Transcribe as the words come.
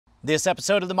This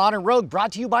episode of The Modern Rogue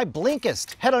brought to you by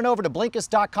Blinkist. Head on over to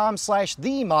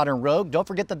blinkist.com/themodernrogue. Don't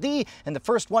forget the "the," and the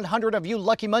first 100 of you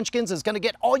lucky munchkins is going to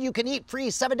get all-you-can-eat free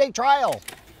 7-day trial.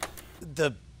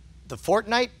 The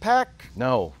Fortnite pack?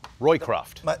 No,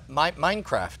 roycroft.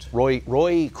 Minecraft.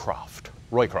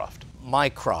 Roycroft.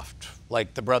 Mycroft,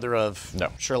 like the brother of No.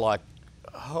 Sherlock.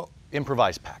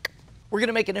 Improvised pack. We're going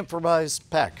to make an improvised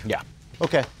pack. Yeah.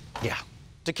 Okay. Yeah.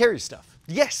 To carry stuff.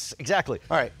 Yes, exactly.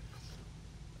 All right.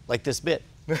 Like this bit.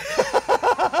 All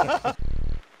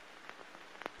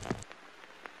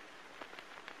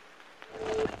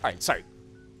right, sorry.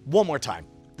 One more time.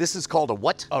 This is called a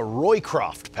what? A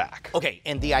roycroft pack. Okay,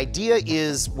 and the idea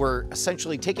is we're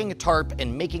essentially taking a tarp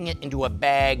and making it into a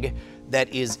bag that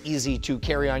is easy to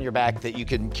carry on your back, that you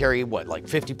can carry, what, like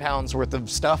 50 pounds worth of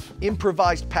stuff?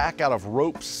 Improvised pack out of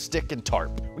rope, stick, and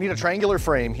tarp. We need a triangular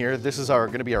frame here. This is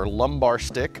gonna be our lumbar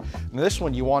stick. And this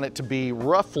one, you want it to be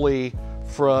roughly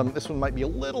from, this one might be a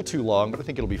little too long, but I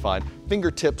think it'll be fine,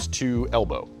 fingertips to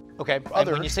elbow. Okay, and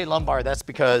when you say lumbar, that's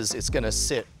because it's gonna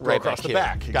sit right across back the here.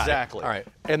 back, Got it. exactly. All right.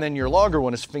 And then your longer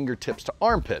one is fingertips to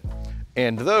armpit.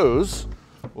 And those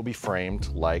will be framed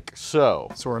like so.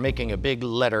 So we're making a big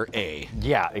letter A.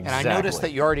 Yeah, exactly. And I noticed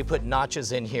that you already put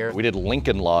notches in here. We did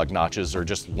Lincoln log notches, or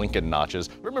just Lincoln notches.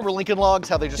 Remember Lincoln logs,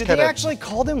 how they just Did kind of... they actually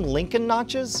call them Lincoln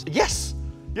notches? Yes,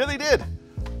 yeah they did.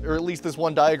 Or at least this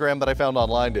one diagram that I found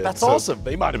online did. That's So awesome.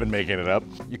 They might have been making it up.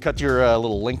 You cut your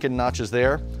little Lincoln notches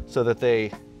there so that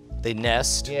they... They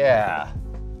nest? Yeah.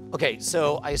 Okay,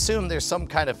 so I assume there's some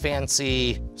kind of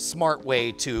fancy, smart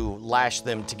way to lash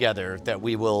them together that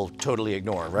we will totally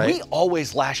ignore, right? We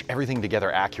always lash everything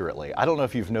together accurately. I don't know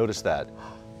if you've noticed that.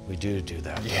 We do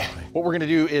that. Yeah. What we're gonna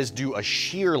do is do a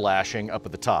shear lashing up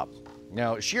at the top.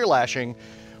 Now, shear lashing,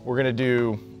 we're gonna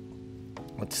do,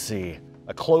 let's see,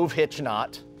 a clove hitch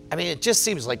knot. I mean, it just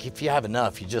seems like if you have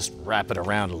enough, you just wrap it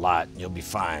around a lot and you'll be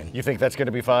fine. You think that's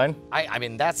gonna be fine? I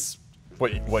mean, that's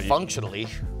functionally,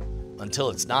 until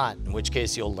it's not, in which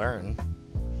case you'll learn.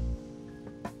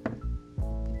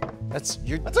 That's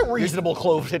a reasonable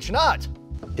clove hitch knot.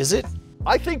 Is it?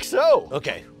 I think so.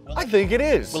 Okay. I think it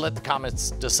is. We'll let the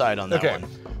comments decide on that one.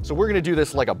 So we're gonna do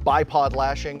this like a bipod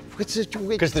lashing.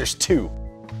 Because there's two.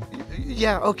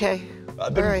 Yeah, okay. All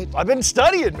right. I've been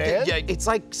studying, man. Yeah, it's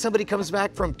like somebody comes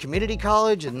back from community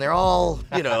college and they're all,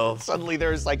 you know. Suddenly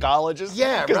they're psychologists.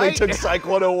 Yeah, Because they took Psych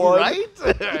 101. Right?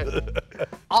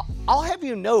 I'll have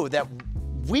you know that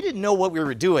we didn't know what we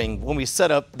were doing when we set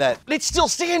up that. It's still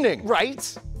standing.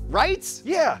 Right? Right?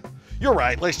 Yeah. You're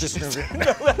right. Let's just move it.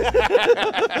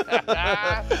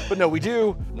 But no, we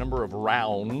do a number of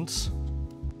rounds.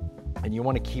 And you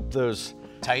want to keep those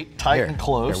tight and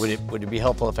close. Here, would it be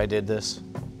helpful if I did this?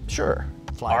 Sure.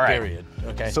 Fly, all right. period.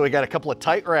 Okay. So we got a couple of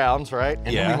tight rounds, right?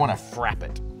 And then we want to frap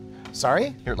it.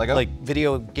 Sorry? Here, let go. Like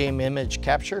video game image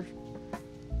capture?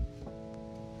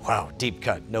 Wow, deep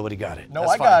cut. Nobody got it. No,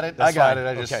 That's I fine. got it. That's I got fine. it.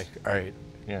 I just okay. All right.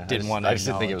 Yeah. I just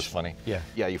didn't think it was funny. Yeah.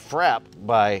 Yeah, you frap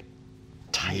by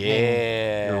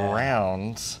tightening your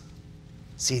rounds.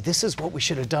 See, this is what we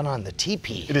should have done on the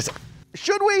teepee. It is.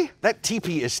 Should we? That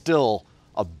teepee is still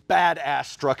a badass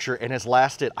structure and has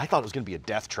lasted. I thought it was going to be a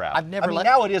death trap. I've never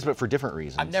now it is, but for different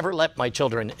reasons. I've never let my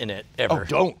children in it ever.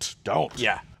 Oh, don't.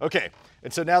 Yeah. Okay.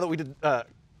 And so now that we did a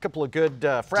couple of good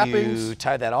frappings. Do you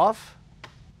tie that off?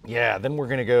 Yeah. Then we're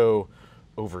going to go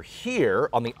over here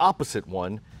on the opposite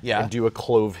one. Yeah. And do a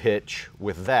clove hitch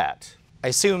with that. I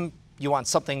assume you want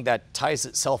something that ties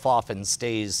itself off and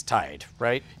stays tied,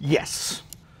 right? Yes.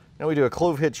 Now we do a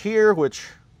clove hitch here, which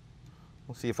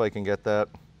we'll see if I can get that.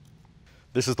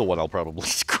 This is the one I'll probably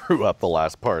screw up the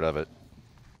last part of it.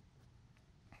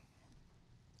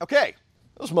 Okay,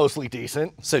 that was mostly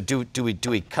decent. So do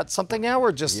we cut something now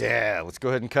or just? Yeah, let's go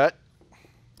ahead and cut.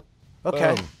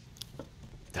 Okay. Boom.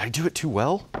 Did I do it too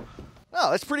well?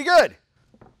 No, that's pretty good.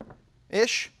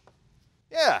 Ish.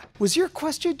 Yeah. Was your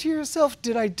question to yourself,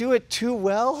 did I do it too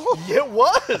well? It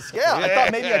was, yeah. I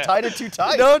thought maybe I tied it too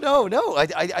tight. No.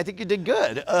 I think you did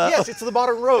good. Yes, it's the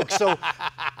modern rogue, so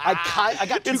I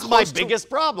got too it's close my biggest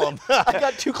problem. I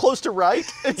got too close to right,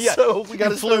 and so we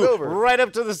got to start flew over. right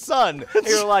up to the sun.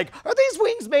 You're like, are these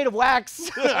wings made of wax?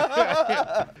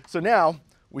 So now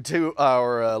we do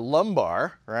our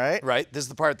lumbar, right? Right, this is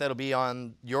the part that'll be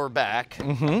on your back.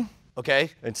 Mm-hmm.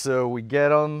 Okay. And so we get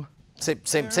them.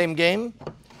 Same game?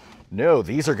 No,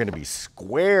 these are going to be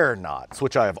square knots,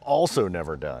 which I have also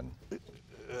never done.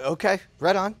 Okay,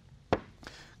 right on.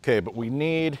 Okay, but we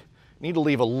need to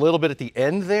leave a little bit at the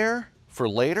end there for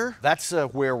later, that's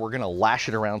where we're gonna lash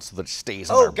it around so that it stays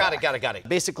on our got back. it.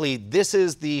 Basically, this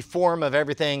is the form of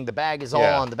everything. The bag is all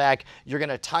on the back. You're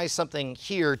gonna tie something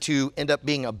here to end up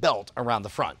being a belt around the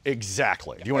front.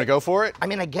 Exactly. Do you wanna go for it? I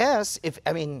mean, I guess,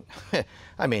 I mean,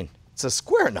 it's a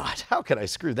square knot. How could I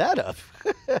screw that up?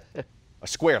 A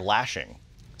square lashing.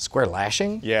 Square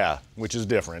lashing? Yeah, which is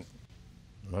different.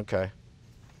 Okay.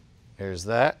 Here's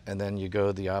that, and then you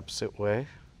go the opposite way.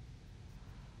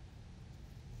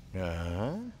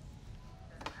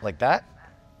 Like that?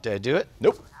 Did I do it?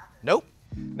 Nope. Nope.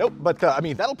 Nope, but I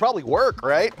mean, that'll probably work,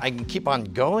 right? I can keep on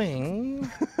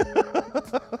going.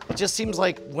 It just seems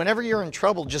like whenever you're in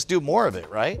trouble, just do more of it,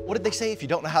 right? What did they say? If you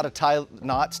don't know how to tie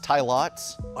knots, tie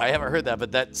lots? I haven't heard that,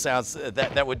 but that sounds,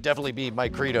 that would definitely be my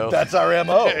credo. That's our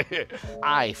MO.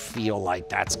 I feel like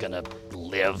that's gonna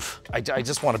live. I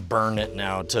just want to burn it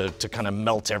now to kind of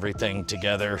melt everything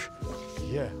together.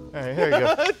 Yeah, all right, here you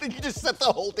go. I think you just set the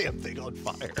whole damn thing on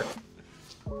fire.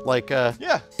 Like,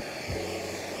 yeah.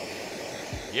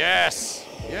 Yes,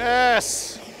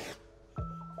 yes.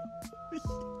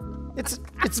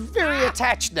 It's very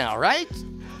attached now, right?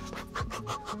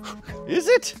 Is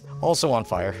it? Also on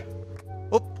fire.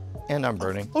 Oh, and I'm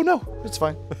burning. Oh no. It's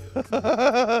fine.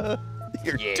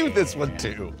 Here, do this one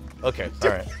too. Okay, all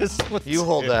right. You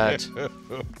hold that.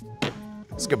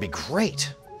 It's gonna be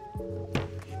great.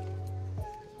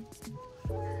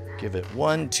 Give it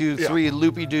 1, 2, 3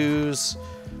 loopy-doos.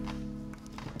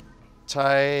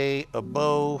 Tie a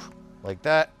bow like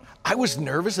that. I was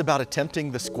nervous about attempting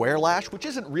the square lash, which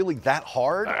isn't really that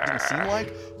hard, it didn't seem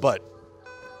like, but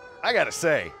I gotta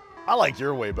say, I like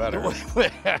your way better.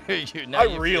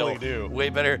 I really do. Way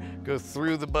better. Go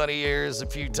through the bunny ears a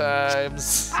few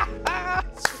times.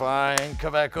 It's fine.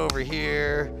 Come back over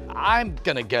here. I'm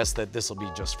gonna guess that this will be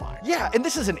just fine. Yeah, and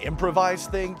this is an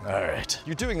improvised thing. All right.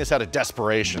 You're doing this out of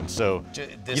desperation, so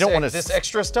you don't want to. This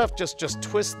extra stuff, just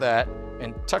twist that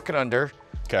and tuck it under,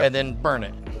 and then burn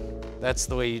it. That's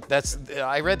the way.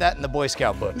 I read that in the Boy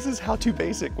Scout book. This is how to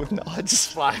basic with knots.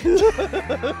 Fine.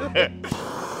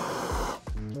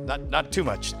 Not too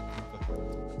much.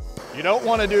 You don't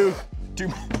want to do too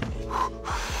much.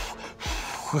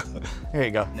 Here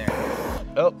you go. There.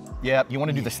 Oh, yeah, you want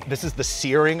to do this. This is the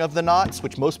searing of the knots,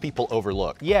 which most people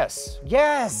overlook. Yes.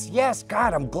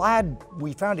 God, I'm glad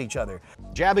we found each other.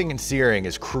 Jabbing and searing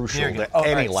is crucial to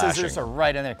any lashing. Scissors are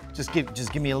right in there. Just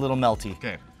give me a little melty.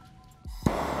 Okay.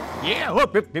 Yeah.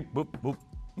 Whoop, whoop, whoop, whoop, whoop.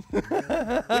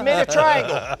 We made a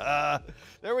triangle.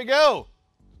 There we go.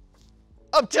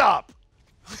 Up top.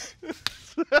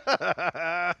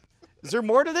 Is there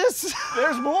more to this?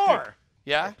 There's more.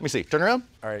 Yeah? Let me see. Turn around.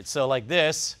 All right, so like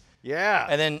this. Yeah.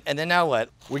 And then now what?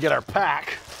 We get our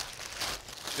pack.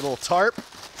 Get a little tarp.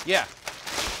 Yeah.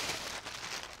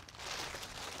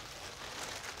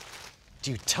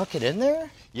 Do you tuck it in there?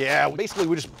 Yeah, basically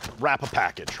we just wrap a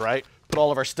package, right? Put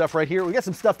all of our stuff right here. We got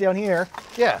some stuff down here.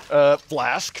 Yeah.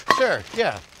 Flask. Sure,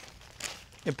 yeah.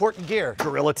 Important gear.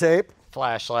 Gorilla tape.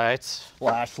 Flashlights.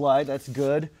 Flashlight, that's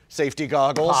good. Safety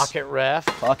goggles. Pocket ref.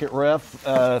 Pocket ref.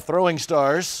 Throwing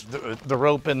stars. The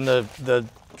rope and the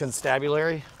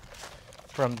constabulary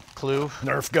from Clue.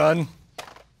 Nerf gun.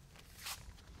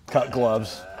 Cut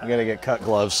gloves. We gotta get cut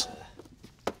gloves.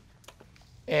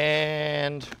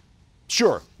 And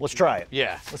sure, let's try it.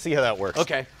 yeah. Let's see how that works.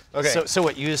 Okay. Okay. So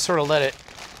what, you just sort of let it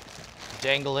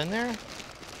dangle in there?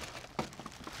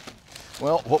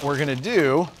 Well, what we're gonna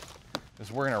do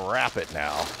is we're gonna wrap it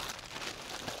now.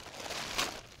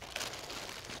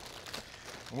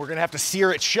 And we're gonna have to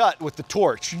sear it shut with the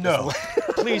torch. No.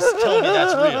 Please tell me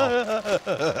that's real.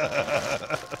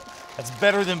 That's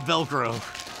better than Velcro.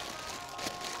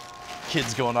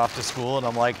 Kids going off to school and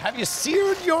I'm like, have you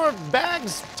seared your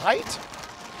bags tight?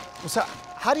 So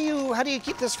how do you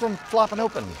keep this from flopping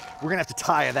open? We're gonna have to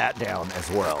tie that down as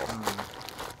well.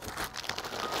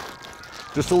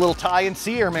 Just a little tie and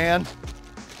sear, man.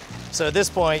 So at this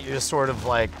point, you're just sort of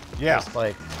like, just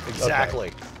like, exactly.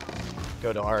 Okay.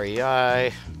 Go to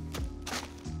REI.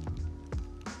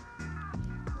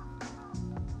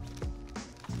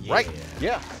 Right,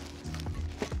 yeah.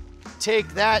 Take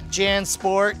that,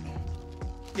 JanSport.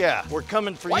 Yeah. We're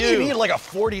coming for Why you. do you need like a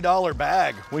 $40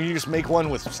 bag when you just make one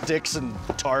with sticks and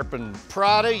tarp and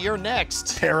Prada, you're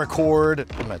next. paracord?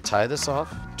 I'm gonna tie this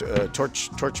off,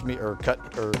 torch me, or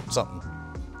cut, or something.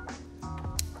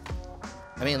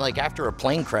 I mean, like after a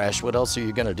plane crash, what else are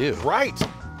you gonna do? Right.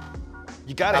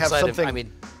 You gotta have Outside of-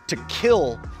 something to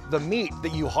kill the meat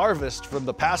that you harvest from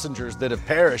the passengers that have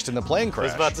perished in the plane I crash.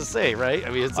 was about to say, right? I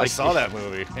mean, it's I like saw that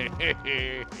movie.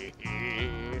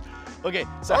 Okay,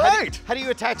 so All how, right. how do you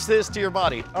attach this to your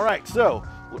body? All right, so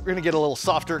we're gonna get a little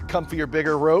softer, comfier,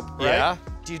 bigger rope, right? Yeah.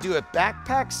 Do you do it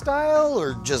backpack style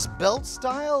or just belt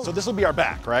style? So this will be our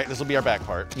back, right? This will be our back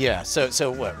part. Yeah, so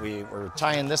what, we're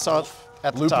tying this off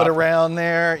at the Loop top. it around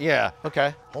there, yeah.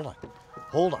 Okay,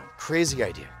 hold on, crazy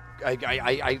idea.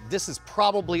 This is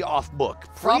probably off book.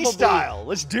 Freestyle,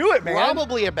 let's do it, man.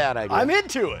 Probably a bad idea. I'm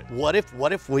into it. What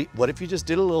if you just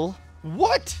did a little,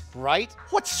 What? right?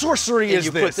 What sorcery And is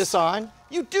you this? put this on,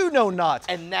 You do know not.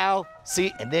 and now,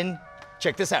 see, and then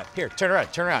check this out. Here, turn around,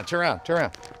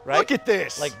 right? Look at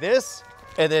this. Like this,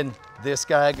 and then this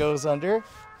guy goes under,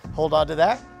 hold on to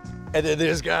that, and then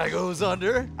this guy goes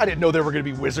under. I didn't know there were gonna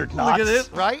be wizard knots. Look at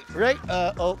this, right?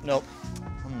 Oh, no.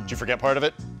 Did you forget part of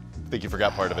it? I think you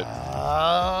forgot part of it.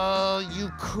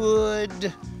 You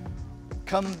could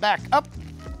come back up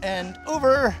and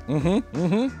over.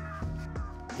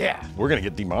 Yeah, We're gonna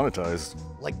get demonetized.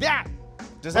 like that.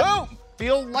 Does that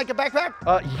feel like a backpack?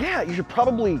 Yeah, you should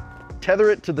probably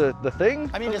tether it to the thing.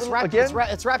 I mean, it's again.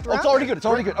 wrapped around. Oh, it's already good. It's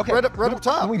already good. Okay. Right up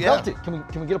top. Can we yeah. belt it?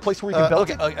 Can we get a place where we can belt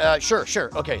it? Sure.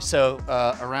 Okay, so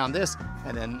around this,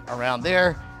 and then around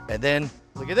there, and then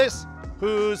look at this.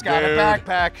 Who's got a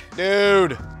backpack?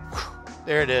 Dude.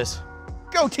 There it is.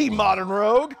 Go Team Modern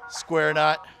Rogue. Square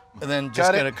knot, and then just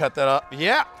Got it. gonna cut that off.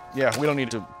 Yeah. Yeah, we don't need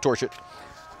to torch it.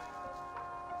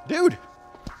 Dude.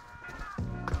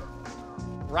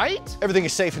 Right? Everything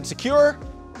is safe and secure.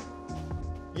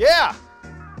 Yeah.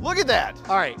 Look at that.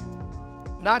 All right.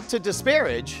 Not to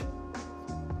disparage,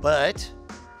 but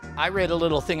I read a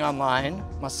little thing online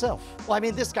myself. Well, I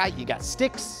mean, this guy, you got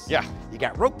sticks. Yeah. You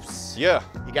got ropes. Yeah.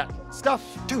 You got stuff.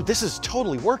 Dude, this is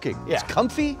totally working. Yeah. It's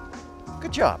comfy.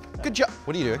 Good job. Good job.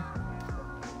 What are you doing?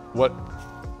 What?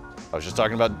 I was just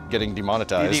talking about getting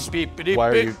demonetized. Beep, beep, beep, Why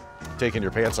are beep. you taking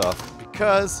your pants off?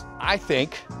 Because I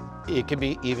think it can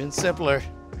be even simpler.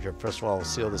 Here, first of all, we'll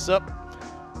seal this up.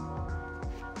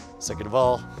 Second of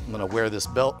all, I'm gonna wear this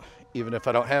belt even if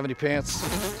I don't have any pants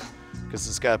because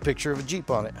it's got a picture of a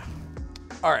Jeep on it.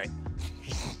 All right.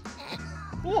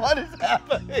 What is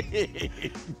happening?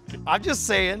 I'm just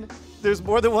saying there's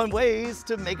more than one ways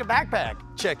to make a backpack.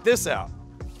 Check this out.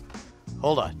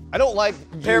 Hold on. I don't like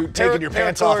you taking your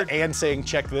pants off paracord. and saying,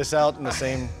 check this out in the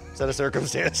same set of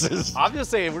circumstances. I'm just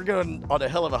saying we're going on a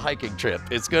hell of a hiking trip.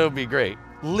 It's gonna be great.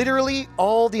 Literally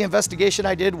all the investigation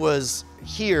I did was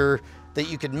here that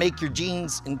you could make your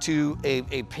jeans into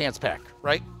a pants pack,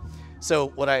 right? So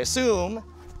what I assume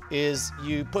is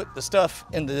you put the stuff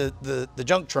in the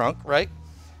junk trunk, right?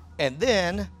 And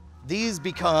then these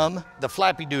become the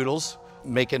flappy doodles,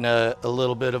 making a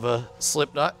little bit of a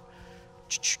slip knot.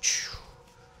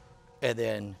 And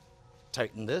then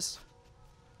tighten this.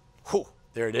 Whew,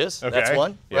 there it is. That's Okay.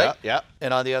 one, Yeah, right? yeah.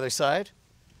 And on the other side,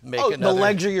 make Oh, another. the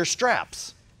legs are your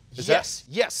straps. Yes,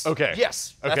 yes. Okay.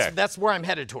 Yes. Okay. That's where I'm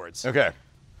headed towards. Okay.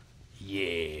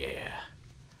 Yeah.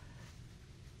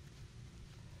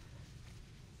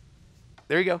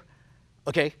 There you go.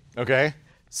 Okay. Okay.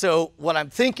 So what I'm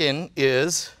thinking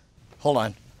is, hold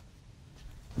on.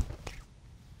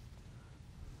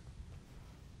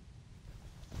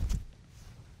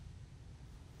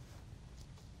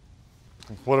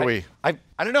 What are we? I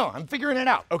don't know. I'm figuring it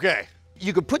out. Okay.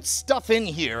 You could put stuff in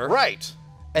here. Right.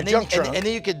 And The then, junk trunk. and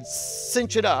then you could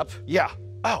cinch it up. Yeah.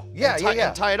 Oh, yeah, and yeah, yeah.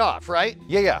 And tie it off, right?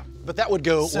 Yeah, yeah. But that would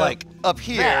go So, like up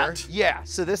here. that. Yeah,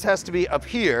 so this has to be up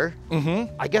here.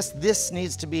 Mm-hmm. I guess this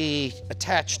needs to be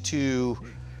attached to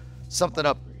something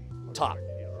up top.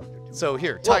 So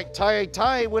here,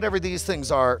 tie whatever these things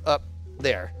are up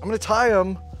there. I'm gonna tie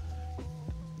them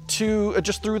to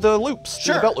just through the loops,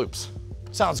 through the Sure. belt loops.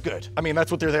 Sounds good. I mean,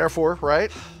 that's what they're there for,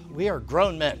 right? We are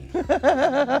grown men.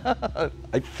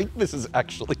 I think this is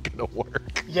actually gonna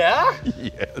work. Yeah?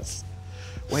 Yes.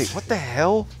 Wait, what the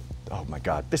hell? Oh my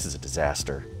God, this is a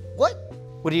disaster. What?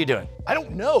 What are you doing? I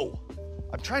don't know.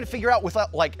 I'm trying to figure out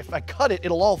without, like, if I cut it,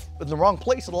 it'll all, in the wrong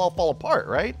place, it'll all fall apart,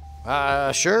 right?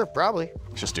 Sure, probably.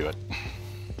 Let's just do it.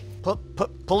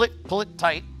 Pull it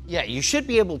tight. Yeah, you should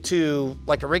be able to,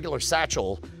 like a regular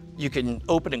satchel, you can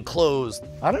open and close.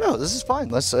 I don't know, this is fine.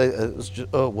 Let's say, it's just,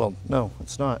 oh, well, no,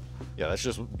 it's not. Yeah, I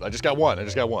just got one.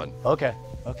 Okay.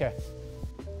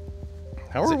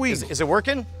 How are we? Is it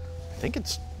working? I think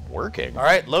it's working. All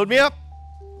right, load me up.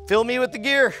 Fill me with the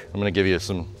gear. I'm gonna give you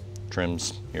some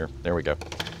trims here. There we go.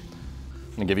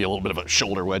 I'm gonna give you a little bit of a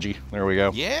shoulder wedgie. There we go.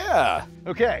 Yeah.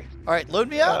 Okay. All right, load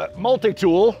me up.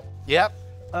 Multi-tool. Yep.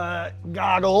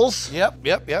 Goggles. Yep.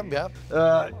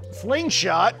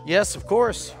 Slingshot. Yes, of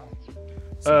course.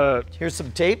 Here's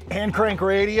some tape. Hand crank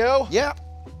radio. Yeah.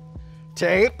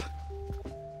 Tape.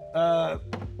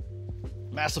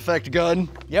 Mass Effect gun.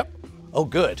 Yep. Oh,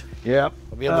 good. Yep.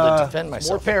 I'll be able to defend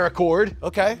myself. More paracord.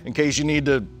 Okay. In case you need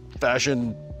to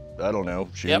fashion, I don't know,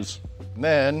 shoes. Yep.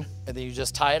 And then you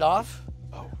just tie it off.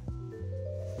 Oh,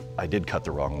 I did cut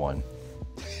the wrong one.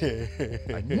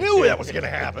 I knew that was gonna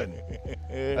happen.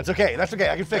 That's okay, that's okay,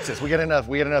 I can fix this. We get enough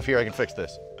here, I can fix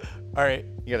this. All right.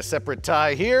 You got a separate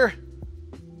tie here.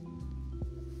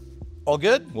 All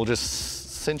good? We'll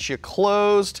just cinch you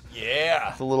closed.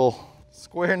 Yeah. With a little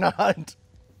square knot.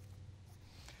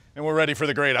 And we're ready for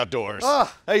the great outdoors.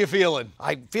 Ah. How you feeling?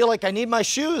 I feel like I need my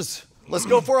shoes. Let's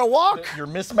go for a walk. Your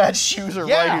mismatched shoes are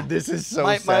right here. This is so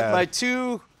sad. My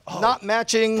two not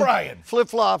matching Brian.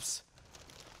 flip-flops.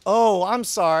 Oh, I'm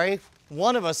sorry.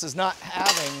 One of us is not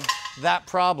having that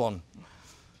problem.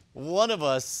 One of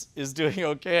us is doing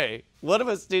okay. One of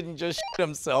us didn't just shit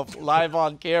himself live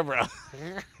on camera.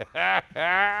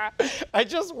 I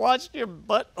just watched your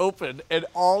butt open and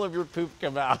all of your poop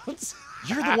come out.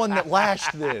 You're the one that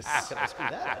lashed this.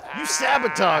 You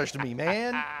sabotaged me,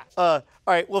 man. All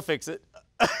right, we'll fix it.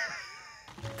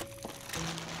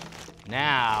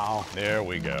 Now. There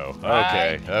we go.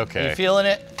 Right. Okay, okay. You feeling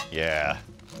it? Yeah,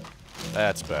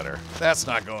 that's better. That's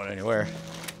not going anywhere.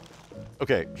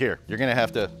 Okay, here, you're gonna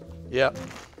have to. Yep.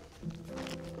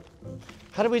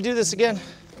 How do we do this again?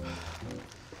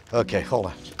 Okay, hold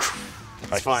on.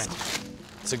 It's fine.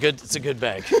 It's a good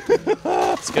bag.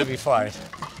 It's gonna be fine.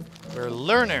 We're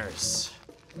learners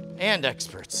and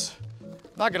experts.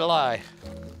 Not gonna lie,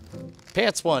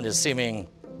 pants one is seeming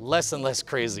less and less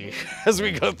crazy as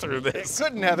we go through this. It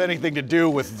couldn't have anything to do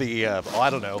with the, I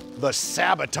don't know, the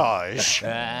sabotage.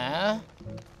 Right,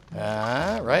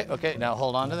 okay, now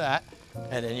hold on to that.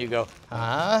 And then you go,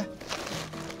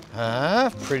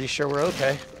 pretty sure we're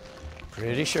okay.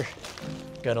 Pretty sure.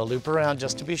 Gonna loop around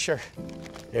just to be sure.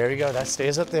 There you go, that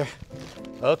stays up there.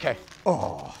 Okay.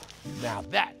 Oh, now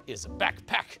that is a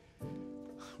backpack.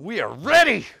 We are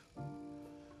ready.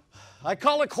 I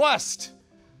call it quest.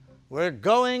 We're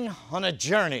going on a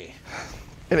journey.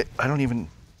 I don't even.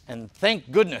 And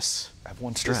thank goodness. I have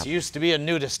one strap. This used to be a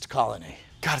nudist colony.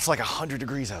 God, it's like 100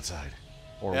 degrees outside.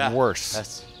 Or Yeah,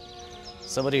 worse.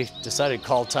 Somebody decided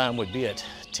call time would be at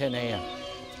 10 a.m.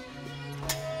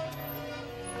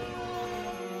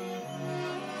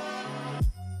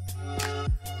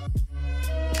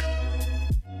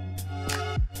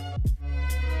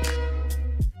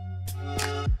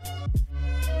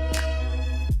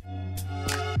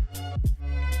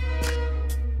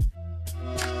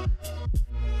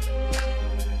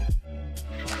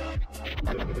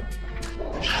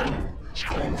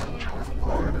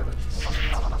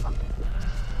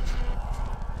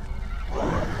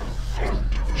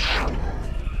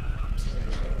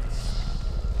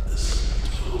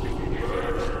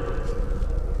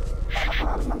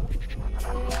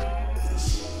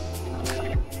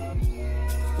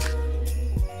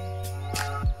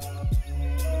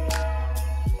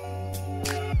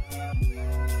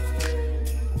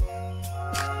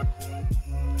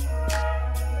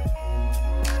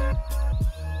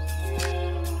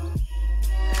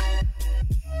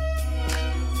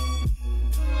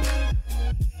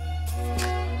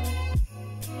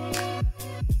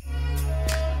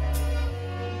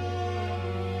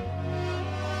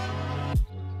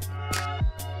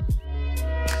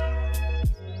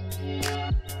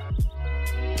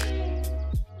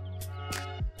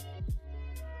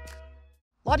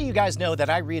 A lot of you guys know that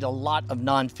I read a lot of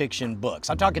nonfiction books.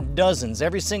 I'm talking dozens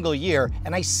every single year,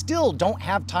 and I still don't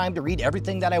have time to read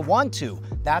everything that I want to.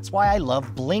 That's why I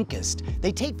love Blinkist.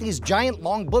 They take these giant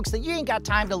long books that you ain't got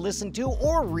time to listen to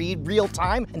or read real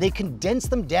time, and they condense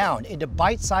them down into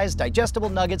bite-sized digestible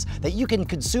nuggets that you can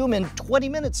consume in 20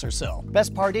 minutes or so.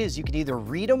 Best part is you can either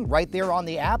read them right there on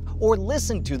the app or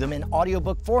listen to them in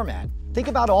audiobook format. Think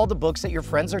about all the books that your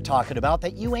friends are talking about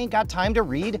that you ain't got time to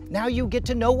read. Now you get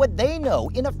to know what they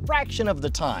know in a fraction of the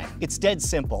time. It's dead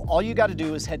simple. All you gotta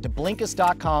do is head to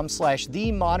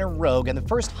blinkist.com/themodernrogue, and the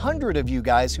first 100 of you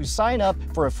guys who sign up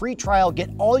for a free trial get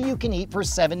all you can eat for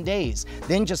 7 days.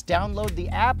 Then just download the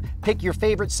app, pick your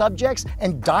favorite subjects,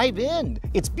 and dive in.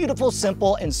 It's beautiful,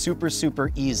 simple, and super,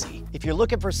 super easy. If you're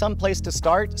looking for some place to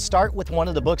start with one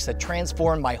of the books that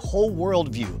transformed my whole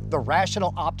worldview, The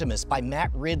Rational Optimist by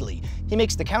Matt Ridley. He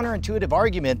makes the counterintuitive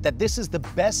argument that this is the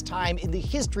best time in the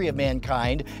history of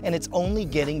mankind, and it's only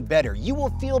getting better. You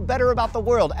will feel better about the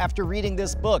world after reading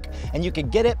this book, and you can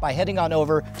get it by heading on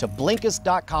over to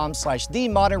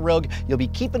blinkist.com/themodernrogue. You'll be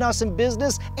keeping us in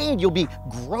business, and you'll be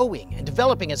growing and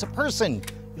developing as a person.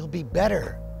 You'll be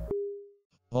better.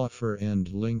 Offer and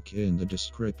link in the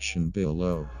description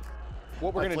below.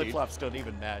 What we're My gonna need. flip-flops don't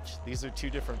even match. These are two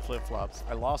different flip-flops.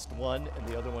 I lost one, and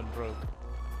the other one broke.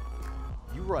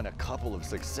 You run a couple of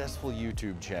successful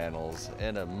YouTube channels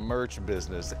and a merch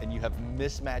business, and you have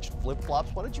mismatched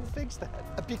flip-flops. Why don't you fix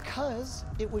that? Because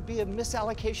it would be a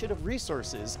misallocation of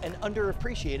resources and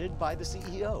underappreciated by the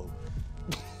CEO.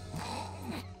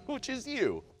 Which is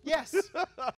you. Yes.